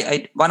interesting.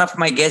 I one of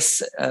my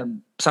guests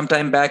some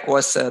time back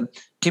was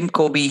Tim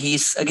Kobe. He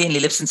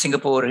lives in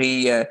Singapore.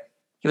 He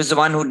was the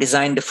one who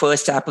designed the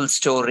first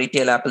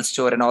retail Apple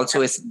store, and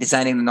also is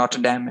designing the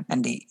Notre Dame.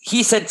 And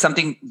he said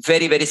something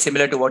very, very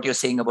similar to what you're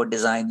saying about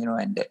design,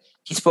 and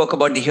he spoke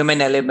about the human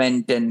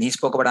element, and he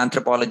spoke about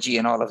anthropology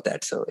and all of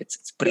that. So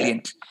it's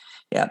brilliant.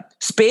 Yeah.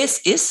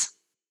 Space is?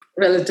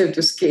 Relative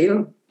to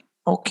scale.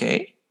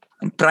 Okay.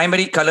 And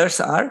primary colors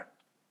are?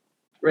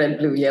 Red,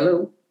 blue,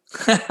 yellow.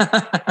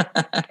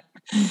 I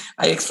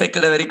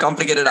expected a very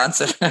complicated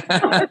answer.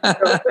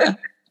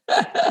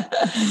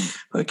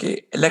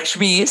 Okay.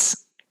 Lakshmi is?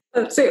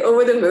 I'd say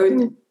over the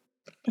moon.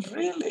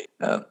 Really?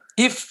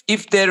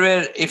 If there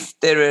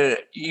were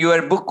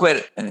your book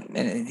were,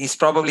 it's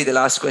probably the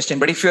last question,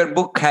 but if your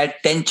book had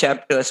 10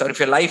 chapters, or if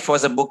your life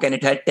was a book and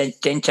it had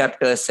 10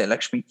 chapters,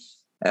 Lakshmi,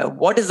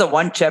 what is the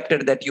one chapter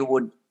that you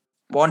would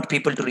want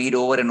people to read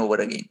over and over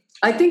again?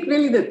 I think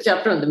really the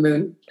chapter on the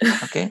moon.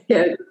 Okay.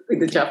 Yeah,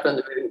 the chapter on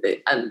the moon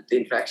and the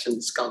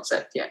interactions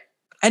concept. Yeah.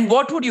 And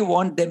what would you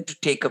want them to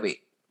take away?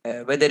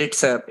 Whether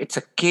it's a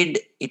kid,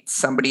 it's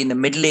somebody in the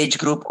middle age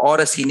group, or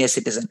a senior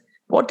citizen.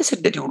 What is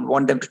it that you would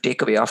want them to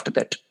take away after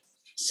that?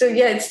 So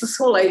yeah, it's this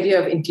whole idea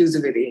of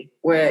inclusivity,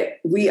 where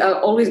we are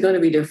always going to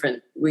be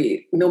different.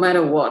 No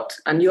matter what,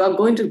 and you are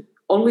going to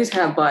always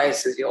have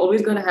biases. You're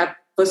always going to have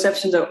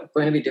perceptions are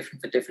going to be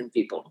different for different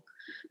people.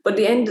 But at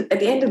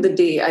the end of the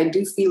day, I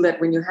do feel that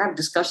when you have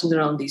discussions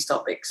around these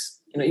topics,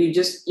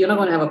 you're not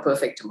going to have a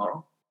perfect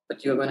tomorrow,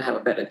 but you're going to have a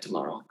better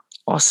tomorrow.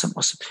 Awesome.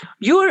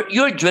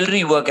 Your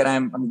jewelry work, and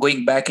I'm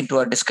going back into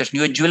our discussion.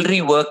 Your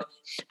jewelry work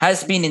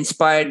has been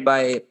inspired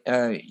by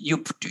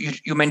you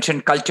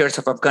mentioned cultures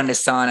of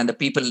Afghanistan and the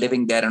people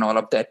living there and all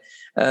of that.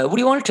 Would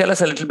you want to tell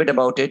us a little bit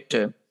about it?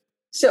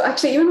 So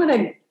actually,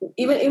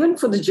 even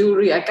for the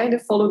jewelry, I kind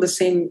of follow the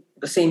same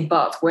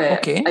path, where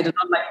I do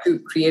not like to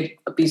create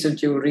a piece of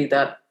jewelry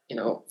that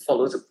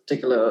follows a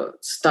particular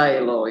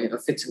style or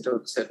fits into a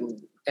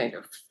certain kind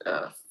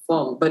of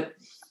form. But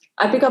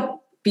I pick up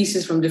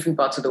pieces from different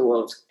parts of the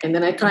world, and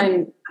then I try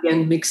and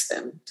again mix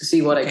them to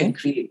see what I can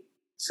create.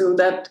 So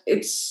that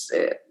it's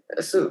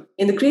so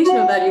in the creation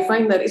of that, you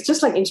find that it's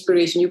just like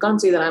inspiration. You can't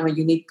say that I'm a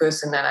unique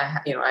person and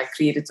I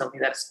created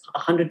something that's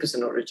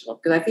 100% original,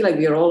 because I feel like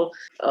we are all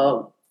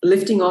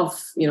lifting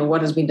off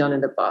what has been done in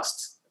the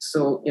past.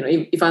 So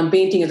if I'm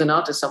painting as an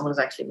artist, someone has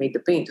actually made the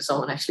paint, or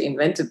someone actually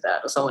invented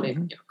that, or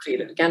someone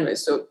created a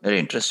canvas. So very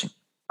interesting.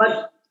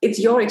 But it's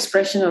your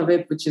expression of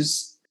it which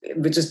is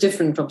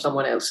different from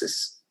someone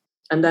else's.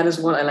 And that is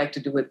what I like to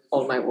do with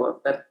all my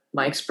work, that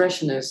my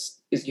expression is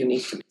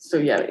unique to me. So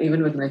yeah,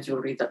 even with my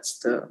jewelry, that's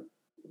the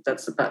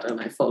pattern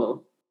I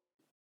follow.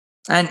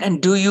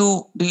 And do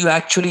you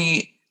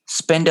actually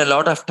spend a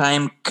lot of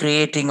time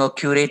creating or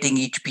curating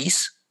each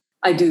piece?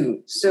 I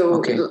do.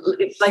 So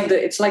it's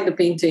like the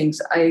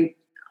paintings.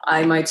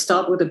 I might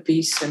start with a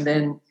piece, and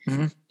then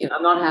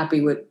I'm not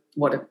happy with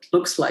what it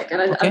looks like,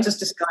 and I just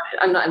discard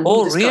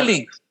it.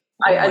 Really?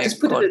 I just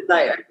put it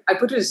aside. I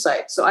put it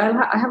aside. So I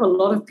have a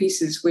lot of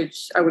pieces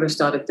which I would have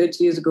started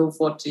 30 years ago,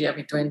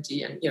 40,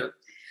 20, and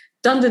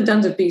tons and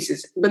tons of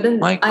pieces. But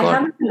then I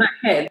have it in my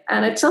head,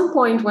 and at some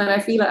point when I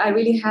feel like I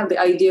really have the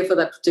idea for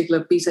that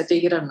particular piece, I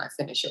take it out and I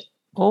finish it.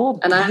 Oh,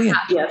 brilliant.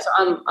 So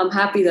I'm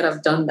happy that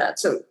I've done that.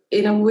 So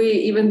in a way,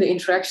 even the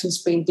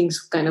interactions paintings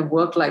kind of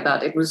work like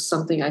that. It was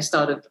something I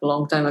started a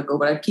long time ago,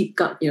 but I keep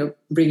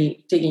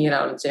taking it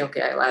out and say,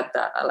 okay, I'll add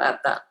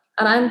that.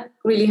 And I'm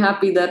really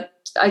happy that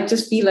I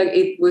just feel like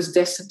it was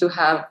destined to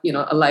have,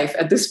 a life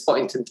at this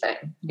point in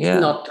time,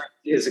 not 20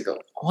 years ago.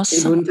 Awesome.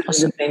 It wouldn't have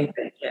been the same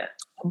thing, yeah.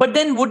 But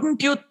then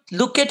wouldn't you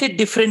look at it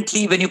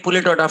differently when you pull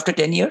it out after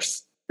 10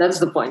 years? That's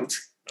the point.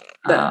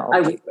 That I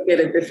would look at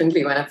it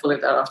differently when I pull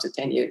it out after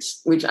 10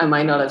 years, which I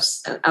might not have,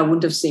 I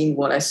wouldn't have seen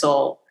what I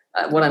saw,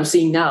 what I'm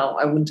seeing now,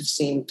 I wouldn't have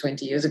seen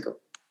 20 years ago.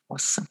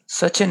 Awesome.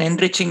 Such an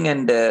enriching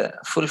and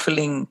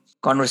fulfilling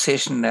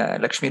conversation,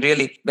 Lakshmi.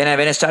 Really, when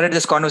I started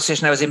this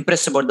conversation, I was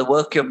impressed about the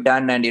work you've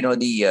done and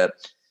the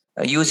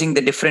using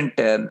the different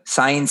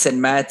science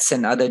and maths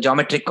and other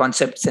geometric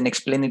concepts and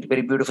explain it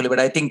very beautifully. But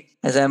I think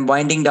as I'm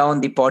winding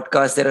down the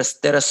podcast,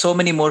 there are so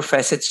many more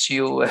facets to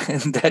you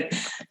that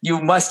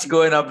you must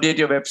go and update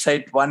your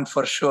website. One,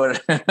 for sure.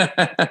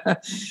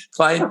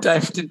 Find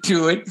time to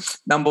do it.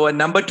 Number one.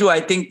 Number two, I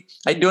think,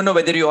 I don't know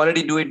whether you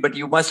already do it, but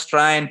you must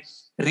try and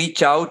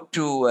reach out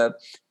to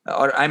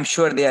or I'm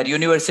sure they are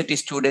university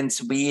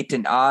students, be it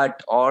in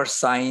art or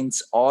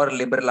science or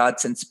liberal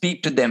arts, and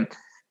speak to them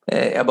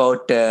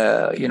about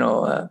the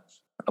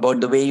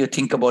way you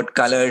think about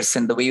colors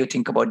and the way you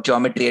think about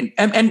geometry,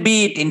 and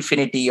be it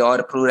infinity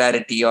or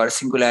plurality or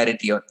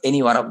singularity or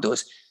any one of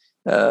those.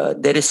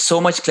 There is so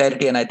much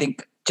clarity, and I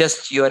think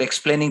just your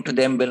explaining to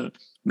them will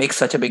make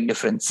such a big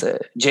difference.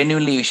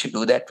 Genuinely, you should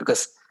do that,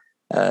 because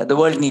the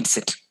world needs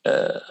it.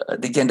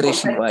 The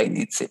generation Y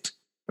needs it.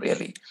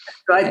 Really.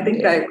 So I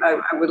think I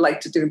would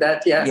like to do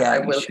that. Yeah, I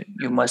will.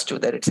 You must do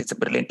that. It's a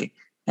brilliant thing.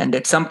 And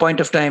at some point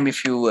of time,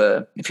 if you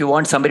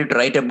want somebody to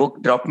write a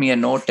book, drop me a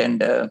note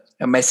and a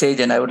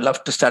message, and I would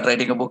love to start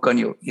writing a book on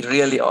you. You're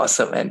really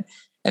awesome,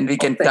 and we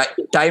can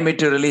time it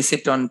to release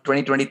it on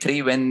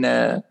 2023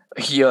 when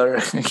your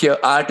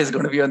art is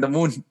going to be on the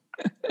moon.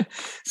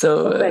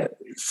 So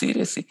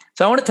seriously,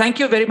 so I want to thank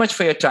you very much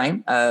for your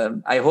time.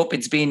 I hope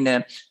it's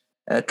been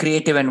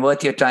creative and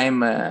worth your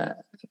time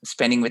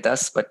spending with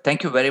us. But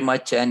thank you very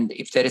much. And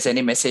if there is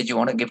any message you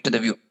want to give to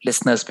the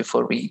listeners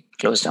before we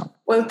close down.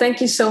 Well,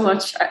 thank you so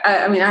much.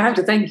 I mean, I have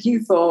to thank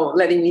you for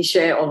letting me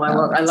share all my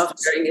work. I love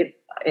sharing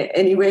it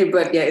anyway,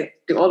 but yeah,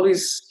 to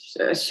always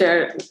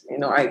share,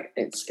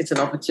 it's an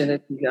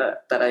opportunity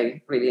that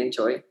I really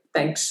enjoy.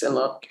 Thanks a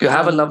lot. You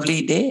have a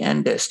lovely day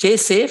and stay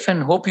safe,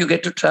 and hope you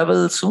get to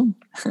travel soon.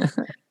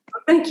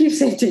 Thank you.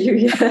 Same to you.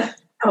 Yeah.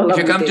 If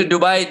you come to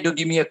Dubai, do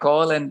give me a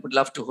call, and would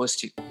love to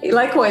host you.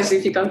 Likewise,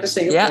 if you come to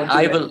Singapore. Yeah,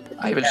 I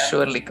will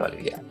surely call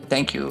you. Yeah.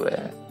 Thank you.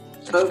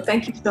 Well,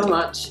 thank you so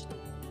much.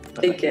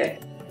 Take care.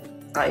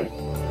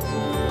 Bye.